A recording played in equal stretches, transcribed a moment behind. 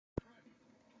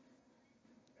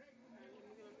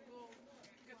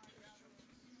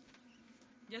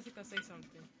Jessica, say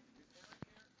something.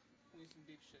 We need some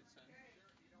deep shit, son.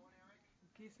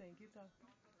 Keep saying, keep talking.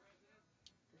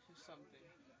 This is something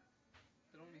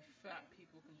that only fat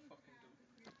people can fucking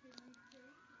do.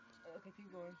 Okay,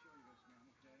 keep going.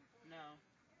 Now,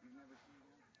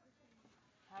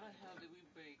 how the hell did we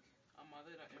bake a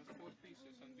madera in 4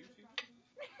 pieces, son? Do you see?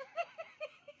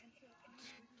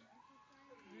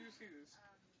 Do you see this?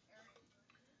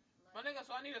 My nigga,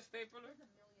 so I need a stapler.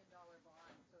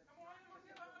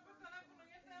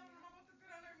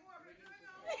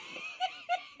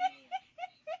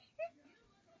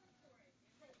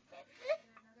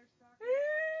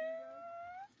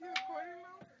 You recording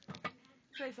now?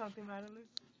 Say something, Madeline.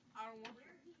 I don't want to.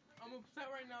 I'm upset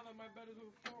right now that my bed is on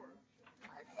the floor.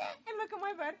 And look at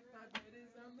my bed. My bed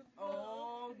is on the floor.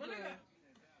 Oh, My good. nigga,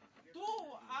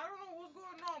 dude, I don't know what's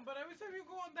going on, but every time you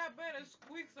go on that bed, it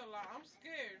squeaks a lot. I'm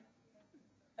scared.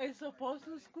 It's supposed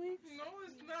to squeak? No,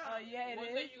 it's not. Yeah, it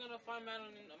One is. day you're gonna find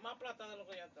Madeline más plata de lo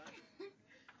que ya está.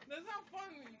 That's not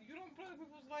funny. You don't play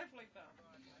people's life like that.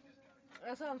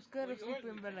 That's why I'm scared Well, of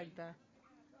sleeping in yours bed like that.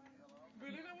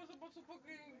 Belina was supposed to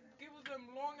fucking give us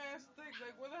them long ass sticks.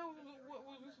 Like, where the hell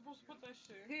was we supposed to put that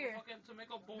shit? Here. Fucking to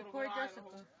make a boat Before over Jessica.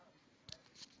 Idaho.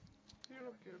 You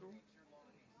don't get them.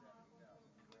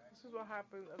 This is what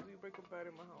happens after you break a bed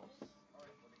in my house.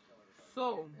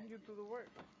 So, You do the work.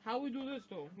 how we do this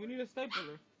though? We need a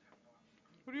stapler.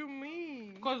 What do you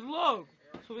mean? Cause look,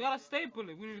 so we gotta staple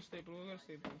it. We need a stapler. We gotta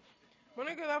staple it. My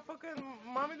nigga, that fucking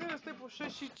mommy didn't staple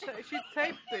shit. She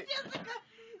taped it. Jessica,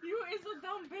 you is a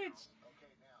dumb bitch.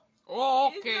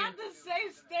 Oh, It's not the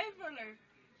same stapler.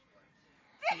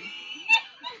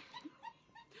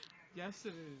 Yes, it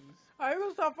is. I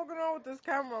even stop fucking around with this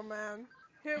camera, man.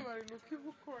 Here, Marilu, keep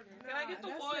recording. Can I get the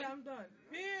wood? I'm done.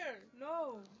 Here.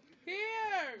 No.